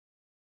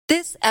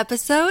This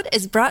episode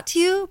is brought to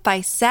you by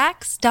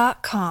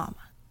Sax.com.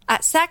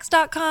 At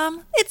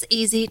Sax.com, it's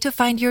easy to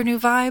find your new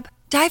vibe.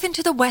 Dive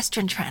into the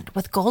Western trend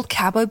with gold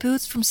cowboy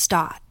boots from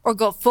Stott, or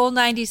go full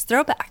 90s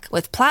throwback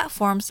with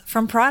platforms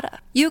from Prada.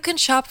 You can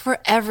shop for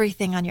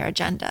everything on your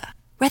agenda,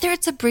 whether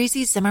it's a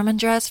breezy Zimmermann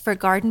dress for a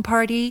garden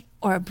party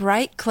or a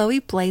bright Chloe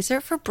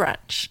blazer for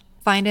brunch.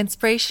 Find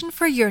inspiration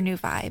for your new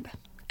vibe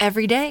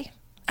every day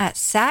at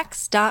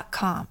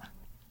Sax.com.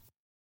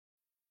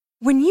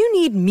 When you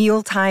need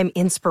mealtime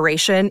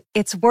inspiration,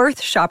 it's worth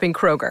shopping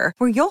Kroger,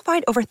 where you'll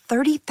find over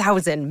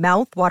 30,000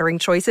 mouth-watering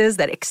choices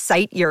that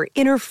excite your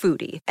inner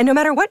foodie. And no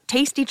matter what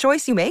tasty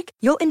choice you make,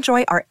 you'll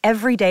enjoy our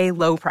everyday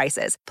low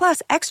prices,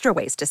 plus extra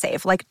ways to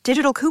save, like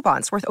digital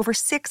coupons worth over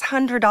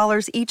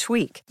 $600 each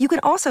week. You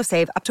can also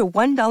save up to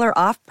 $1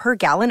 off per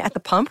gallon at the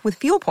pump with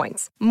fuel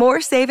points.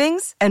 More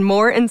savings and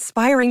more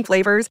inspiring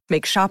flavors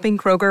make shopping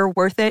Kroger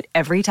worth it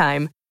every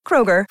time.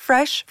 Kroger,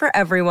 fresh for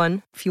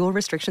everyone. Fuel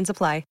restrictions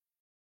apply.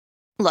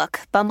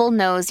 Look, Bumble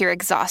knows you're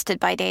exhausted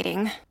by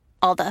dating.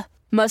 All the,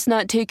 must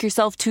not take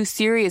yourself too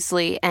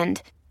seriously, and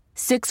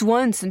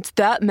 6'1" since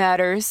that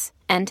matters,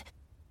 and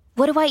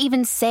what do I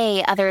even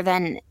say other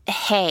than,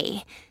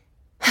 hey?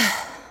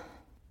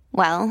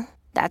 Well,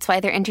 that's why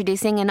they're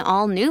introducing an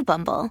all-new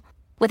Bumble,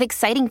 with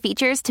exciting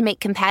features to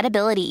make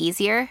compatibility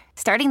easier,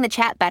 starting the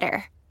chat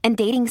better, and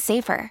dating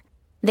safer.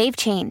 They've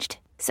changed,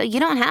 so you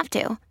don't have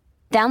to.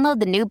 Download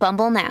the new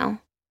Bumble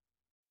now.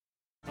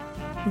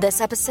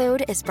 This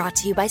episode is brought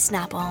to you by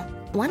Snapple.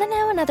 Want to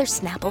know another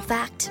Snapple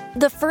fact?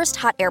 The first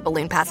hot air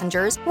balloon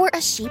passengers were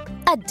a sheep,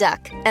 a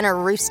duck, and a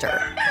rooster.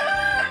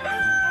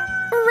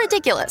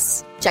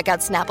 Ridiculous. Check out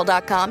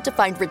Snapple.com to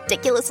find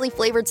ridiculously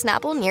flavored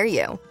Snapple near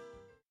you.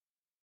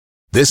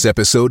 This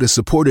episode is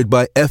supported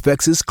by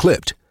FX's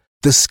Clipped,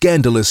 the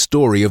scandalous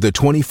story of the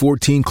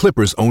 2014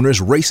 Clippers owner's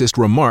racist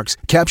remarks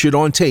captured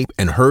on tape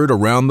and heard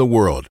around the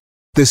world.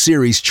 The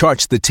series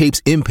charts the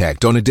tape's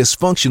impact on a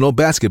dysfunctional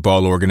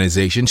basketball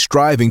organization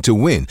striving to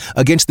win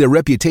against their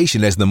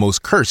reputation as the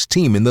most cursed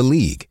team in the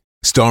league.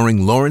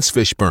 Starring Lawrence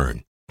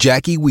Fishburne,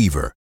 Jackie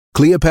Weaver,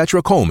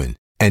 Cleopatra Coleman,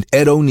 and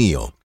Ed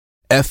O'Neill.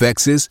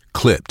 FX's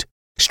Clipped,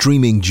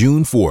 streaming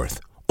June 4th,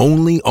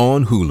 only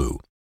on Hulu.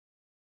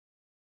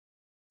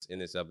 In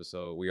this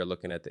episode, we are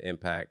looking at the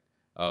impact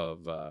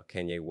of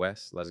Kanye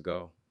West. Let's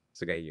go.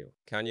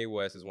 Kanye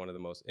West is one of the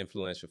most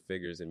influential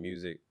figures in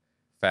music,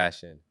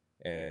 fashion,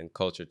 and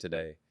culture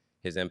today.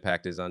 His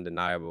impact is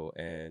undeniable,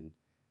 and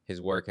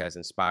his work has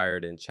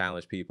inspired and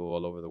challenged people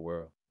all over the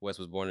world. West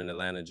was born in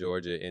Atlanta,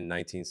 Georgia in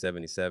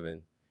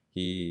 1977.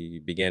 He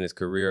began his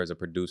career as a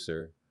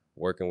producer,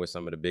 working with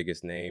some of the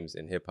biggest names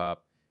in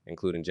hip-hop,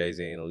 including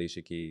Jay-Z and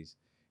Alicia Keys.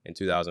 In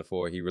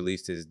 2004, he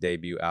released his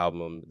debut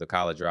album, The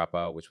College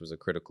Dropout, which was a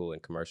critical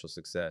and commercial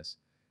success.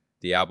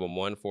 The album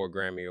won 4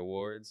 Grammy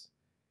Awards,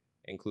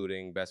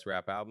 including Best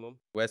Rap Album.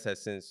 West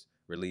has since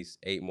released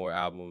 8 more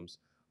albums,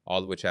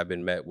 all of which have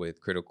been met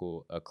with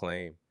critical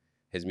acclaim.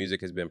 His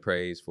music has been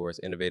praised for its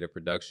innovative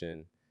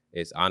production,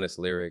 its honest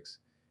lyrics,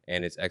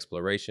 and its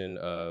exploration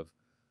of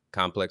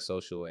complex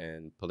social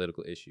and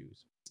political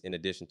issues. In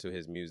addition to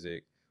his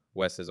music,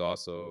 West has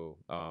also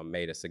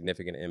made a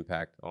significant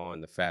impact on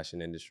the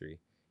fashion industry.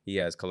 He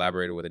has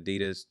collaborated with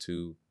Adidas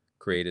to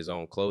create his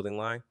own clothing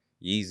line,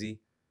 Yeezy,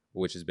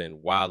 which has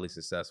been wildly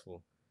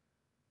successful.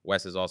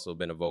 West has also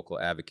been a vocal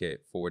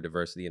advocate for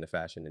diversity in the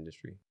fashion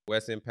industry.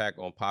 West's impact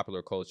on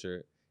popular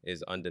culture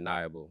is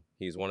undeniable.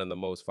 He's one of the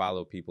most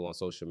followed people on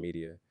social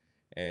media,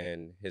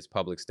 and his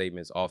public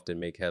statements often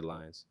make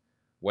headlines.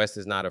 West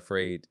is not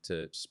afraid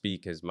to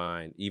speak his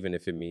mind, even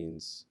if it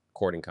means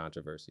courting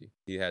controversy.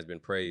 He has been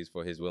praised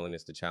for his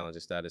willingness to challenge the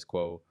status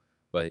quo,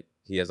 but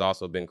he has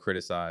also been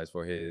criticized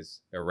for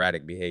his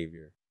erratic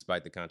behavior.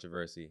 Despite the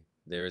controversy,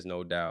 there is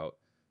no doubt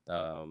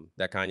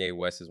that Kanye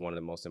West is one of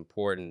the most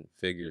important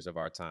figures of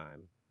our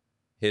time.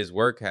 His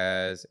work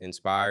has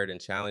inspired and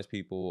challenged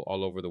people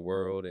all over the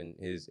world, and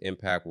his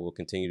impact will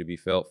continue to be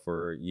felt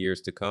for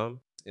years to come.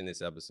 In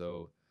this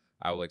episode,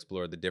 I will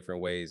explore the different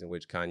ways in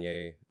which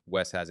Kanye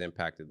West has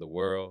impacted the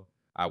world.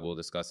 I will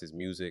discuss his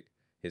music,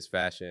 his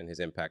fashion, his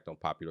impact on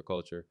popular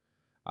culture.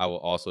 I will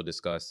also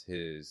discuss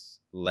his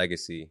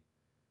legacy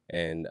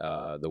and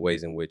the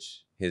ways in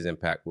which his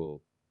impact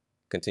will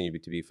continue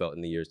to be felt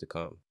in the years to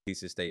come.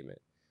 Thesis statement.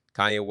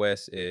 Kanye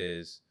West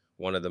is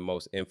one of the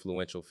most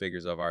influential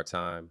figures of our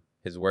time.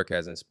 His work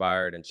has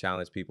inspired and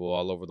challenged people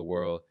all over the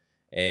world,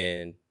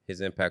 and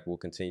his impact will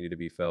continue to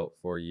be felt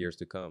for years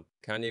to come.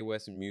 Kanye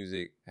West's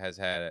music has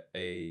had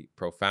a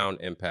profound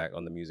impact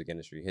on the music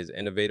industry. His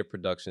innovative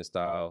production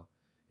style,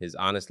 his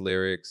honest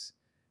lyrics,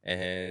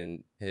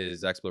 and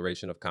his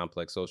exploration of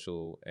complex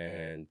social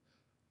and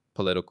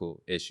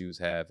political issues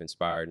have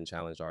inspired and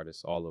challenged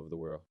artists all over the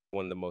world.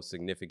 One of the most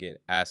significant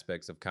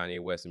aspects of Kanye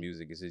West's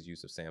music is his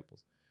use of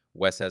samples.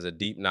 West has a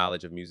deep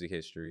knowledge of music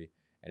history,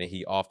 and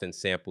he often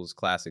samples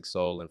classic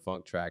soul and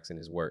funk tracks in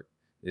his work.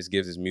 This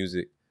gives his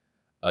music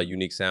a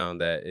unique sound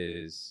that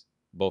is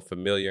both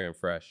familiar and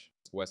fresh.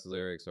 West's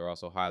lyrics are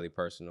also highly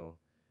personal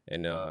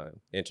and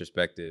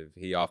introspective.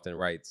 He often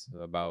writes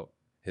about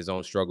his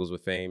own struggles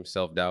with fame,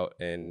 self-doubt,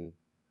 and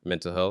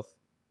mental health.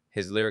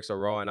 His lyrics are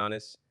raw and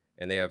honest,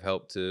 and they have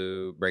helped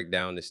to break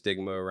down the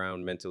stigma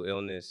around mental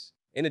illness.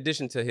 In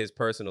addition to his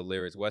personal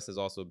lyrics, West has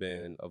also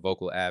been a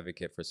vocal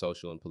advocate for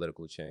social and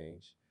political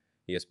change.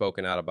 He has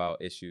spoken out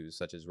about issues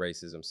such as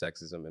racism,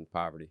 sexism, and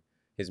poverty.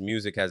 His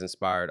music has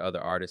inspired other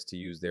artists to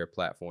use their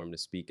platform to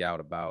speak out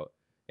about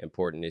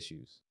important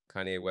issues.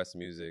 Kanye West's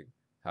music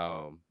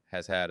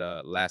has had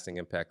a lasting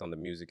impact on the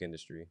music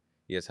industry.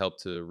 He has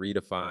helped to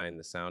redefine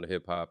the sound of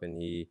hip hop,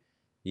 and he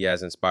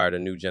has inspired a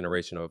new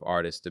generation of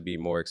artists to be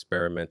more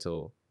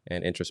experimental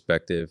and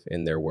introspective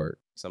in their work.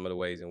 Some of the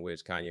ways in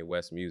which Kanye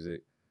West's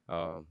music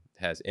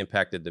has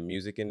impacted the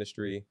music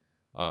industry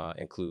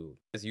include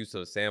his use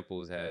of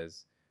samples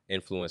has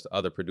influenced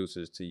other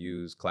producers to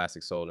use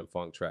classic soul and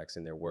funk tracks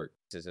in their work.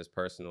 His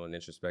personal and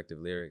introspective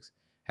lyrics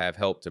have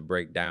helped to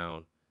break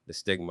down the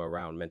stigma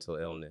around mental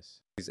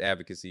illness. His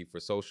advocacy for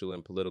social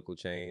and political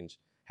change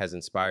has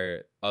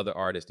inspired other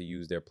artists to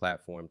use their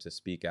platform to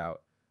speak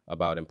out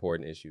about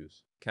important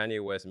issues.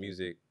 Kanye West's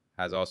music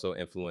has also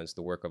influenced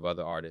the work of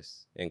other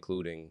artists,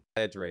 including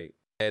Drake,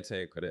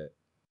 Cadet,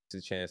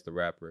 Chance the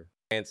Rapper,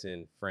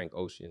 Hanson, Frank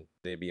Ocean,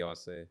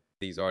 Beyonce.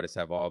 These artists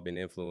have all been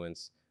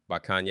influenced by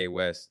Kanye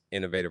West's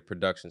innovative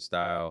production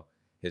style,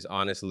 his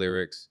honest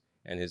lyrics,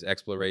 and his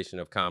exploration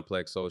of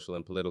complex social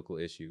and political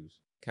issues.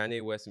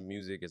 Kanye West's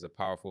music is a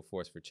powerful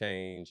force for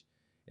change.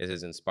 It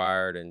has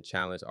inspired and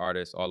challenged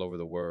artists all over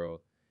the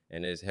world,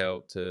 and has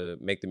helped to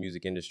make the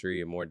music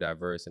industry a more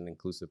diverse and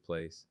inclusive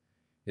place.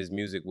 His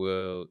music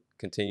will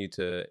continue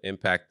to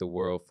impact the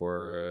world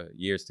for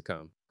years to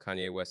come.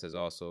 Kanye West has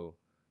also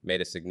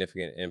made a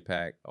significant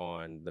impact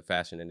on the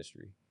fashion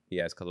industry. He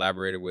has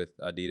collaborated with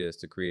Adidas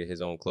to create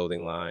his own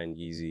clothing line,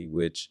 Yeezy,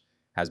 which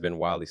has been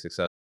wildly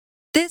successful.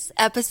 This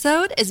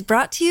episode is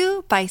brought to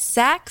you by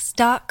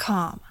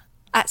Sax.com.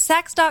 At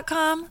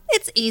Sax.com,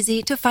 it's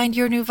easy to find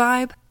your new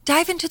vibe.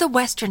 Dive into the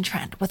Western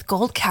trend with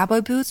gold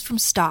cowboy boots from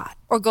Stott,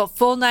 or go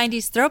full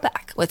 90s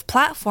throwback with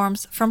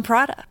platforms from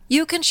Prada.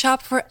 You can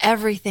shop for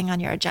everything on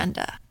your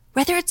agenda,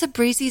 whether it's a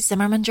breezy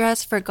Zimmermann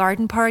dress for a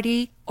garden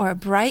party or a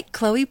bright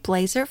Chloe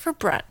blazer for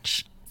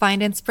brunch.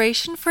 Find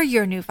inspiration for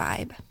your new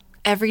vibe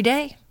every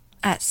day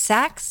at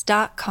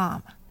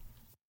Sax.com.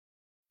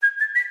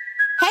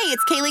 Hey,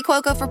 it's Kaylee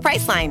Cuoco for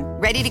Priceline.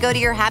 Ready to go to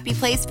your happy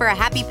place for a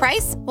happy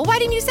price? Well, why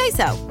didn't you say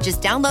so?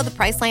 Just download the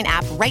Priceline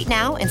app right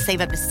now and save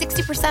up to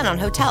 60% on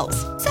hotels.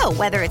 So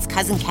whether it's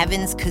Cousin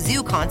Kevin's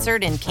Kazoo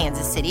Concert in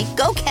Kansas City,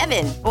 go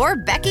Kevin, or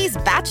Becky's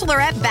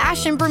Bachelorette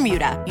Bash in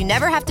Bermuda, you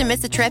never have to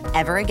miss a trip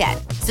ever again.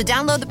 So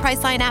download the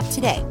Priceline app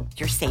today.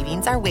 Your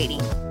savings are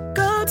waiting.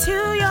 Go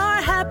to your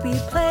happy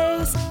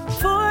place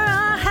for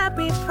a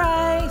happy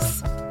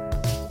price.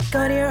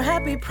 Go to your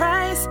happy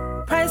price,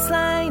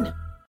 Priceline.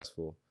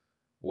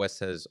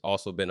 West has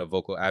also been a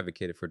vocal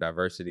advocate for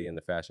diversity in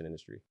the fashion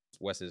industry.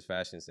 West's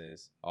fashion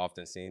sense,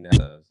 often seen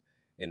as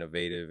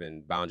innovative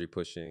and boundary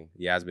pushing.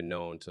 He has been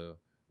known to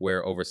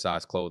wear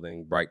oversized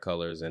clothing, bright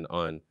colors, and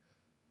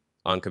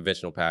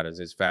unconventional patterns.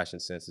 His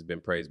fashion sense has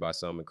been praised by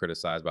some and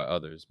criticized by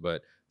others,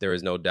 but there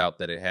is no doubt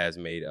that it has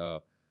made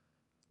a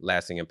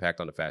lasting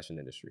impact on the fashion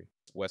industry.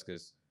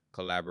 West's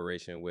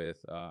collaboration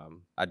with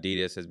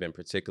Adidas has been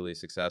particularly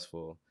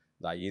successful.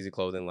 The Yeezy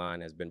clothing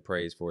line has been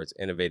praised for its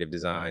innovative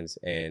designs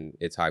and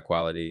its high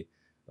quality.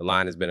 The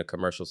line has been a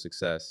commercial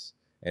success,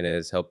 and it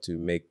has helped to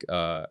make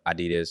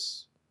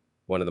Adidas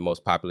one of the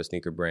most popular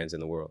sneaker brands in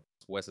the world.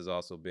 West has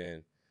also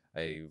been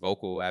a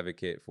vocal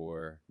advocate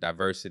for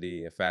diversity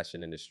in the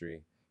fashion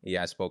industry. He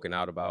has spoken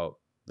out about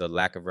the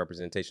lack of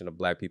representation of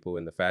Black people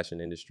in the fashion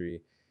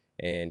industry,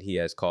 and he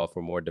has called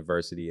for more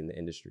diversity in the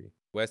industry.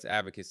 West's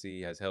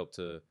advocacy has helped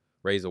to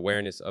raise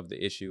awareness of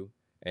the issue,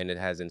 and it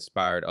has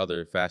inspired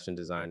other fashion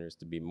designers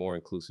to be more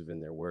inclusive in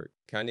their work.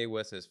 Kanye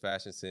West's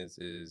fashion sense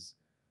is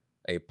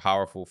a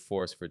powerful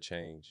force for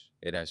change.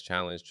 It has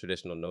challenged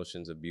traditional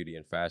notions of beauty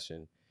and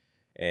fashion,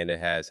 and it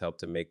has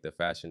helped to make the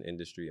fashion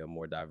industry a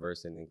more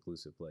diverse and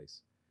inclusive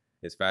place.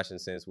 His fashion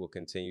sense will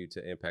continue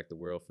to impact the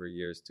world for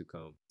years to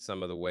come.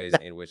 Some of the ways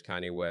in which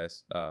Kanye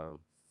West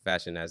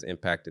fashion has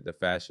impacted the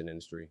fashion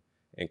industry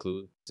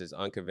include his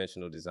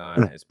unconventional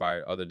design that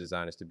inspired other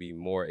designers to be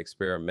more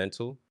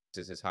experimental.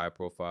 His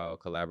high-profile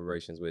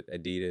collaborations with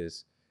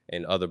Adidas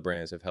and other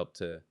brands have helped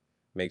to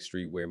make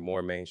streetwear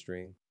more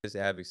mainstream. His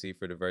advocacy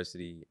for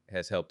diversity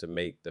has helped to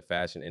make the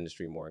fashion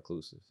industry more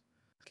inclusive.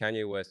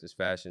 Kanye West's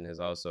fashion has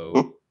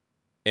also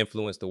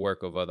influenced the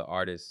work of other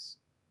artists,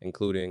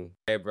 including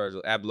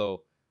Virgil Abloh,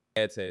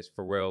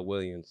 Pharrell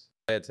Williams,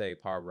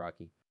 Pop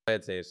Rocky,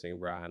 Sing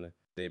Brianna,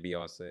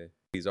 Beyonce.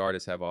 These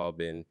artists have all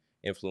been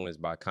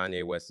influenced by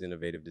Kanye West's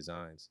innovative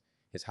designs,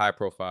 his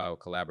high-profile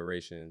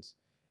collaborations,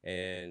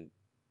 and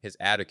his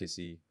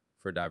advocacy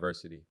for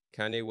diversity.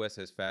 Kanye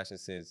West's fashion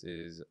sense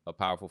is a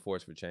powerful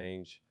force for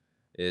change.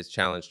 It has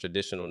challenged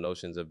traditional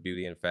notions of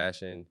beauty and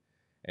fashion,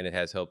 and it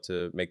has helped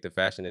to make the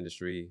fashion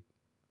industry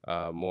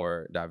a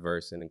more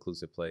diverse and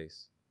inclusive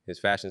place. His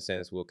fashion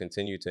sense will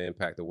continue to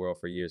impact the world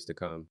for years to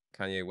come.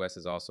 Kanye West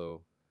has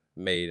also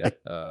made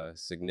a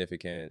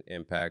significant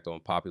impact on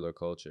popular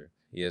culture.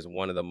 He is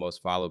one of the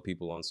most followed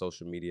people on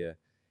social media,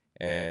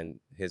 and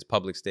his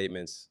public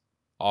statements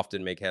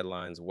often make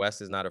headlines.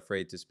 West is not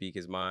afraid to speak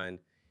his mind,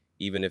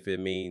 even if it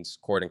means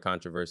courting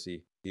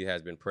controversy. He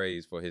has been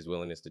praised for his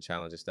willingness to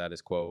challenge the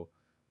status quo,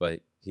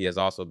 but he has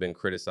also been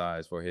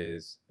criticized for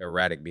his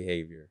erratic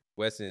behavior.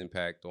 West's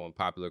impact on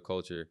popular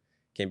culture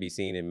can be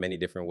seen in many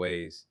different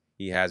ways.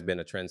 He has been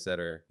a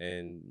trendsetter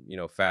in,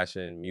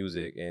 fashion,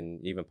 music,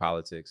 and even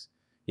politics.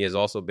 He has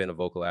also been a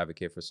vocal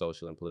advocate for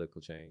social and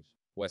political change.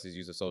 West's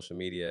use of social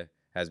media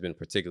has been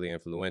particularly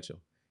influential.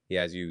 He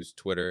has used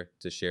Twitter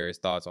to share his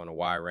thoughts on a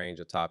wide range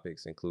of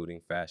topics, including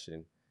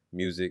fashion,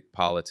 music,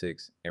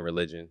 politics, and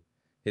religion.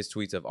 His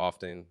tweets have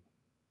often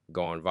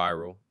gone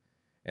viral,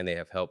 and they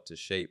have helped to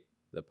shape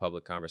the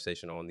public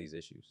conversation on these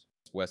issues.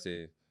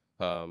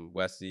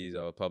 Westie's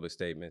public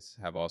statements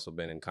have also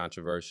been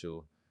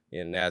controversial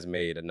and has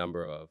made a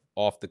number of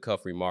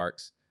off-the-cuff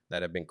remarks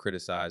that have been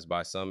criticized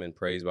by some and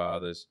praised by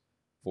others.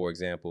 For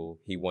example,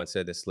 he once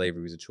said that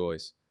slavery was a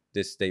choice.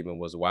 This statement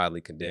was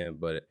widely condemned,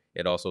 but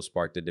it also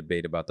sparked a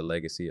debate about the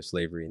legacy of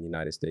slavery in the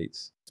United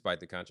States. Despite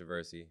the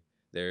controversy,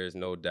 there is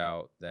no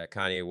doubt that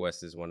Kanye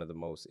West is one of the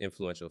most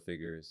influential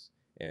figures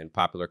in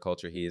popular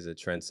culture. He is a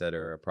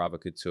trendsetter, a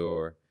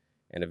provocateur,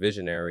 and a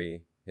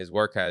visionary. His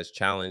work has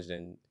challenged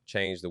and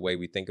changed the way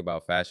we think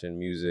about fashion,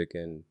 music,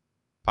 and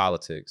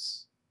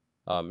politics.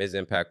 His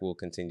impact will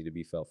continue to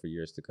be felt for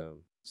years to come.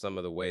 Some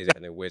of the ways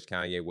in which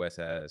Kanye West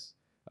has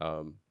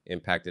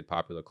impacted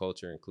popular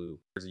culture include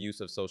his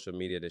use of social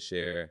media to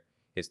share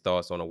his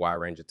thoughts on a wide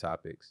range of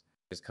topics,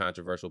 his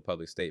controversial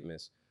public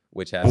statements,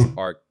 which has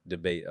sparked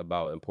debate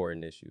about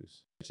important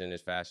issues, in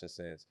his fashion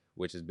sense,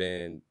 which has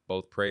been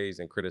both praised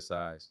and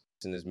criticized,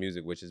 in his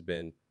music, which has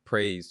been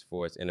praised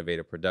for its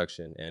innovative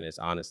production and its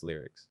honest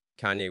lyrics.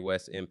 Kanye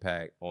West's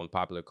impact on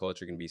popular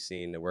culture can be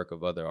seen in the work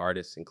of other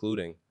artists,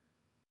 including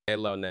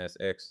Lil Nas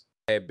X,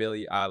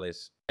 Billie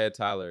Eilish,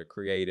 Tyler,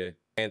 Creator,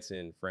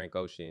 Hanson, Frank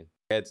Ocean,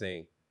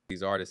 Sing.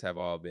 These artists have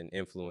all been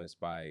influenced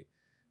by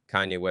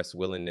Kanye West's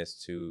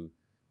willingness to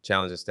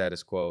challenge the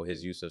status quo,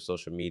 his use of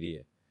social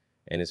media,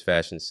 and his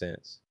fashion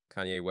sense.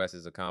 Kanye West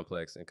is a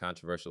complex and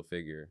controversial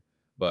figure,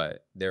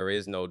 but there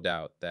is no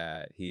doubt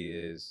that he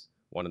is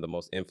one of the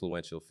most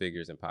influential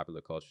figures in popular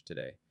culture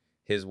today.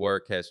 His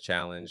work has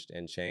challenged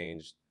and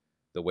changed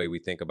the way we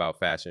think about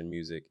fashion,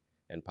 music,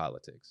 and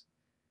politics.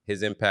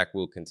 His impact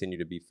will continue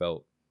to be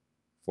felt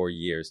for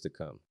years to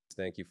come.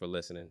 Thank you for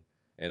listening,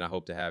 and I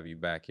hope to have you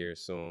back here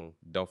soon.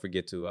 Don't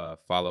forget to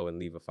follow and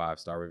leave a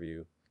 5-star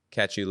review.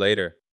 Catch you later.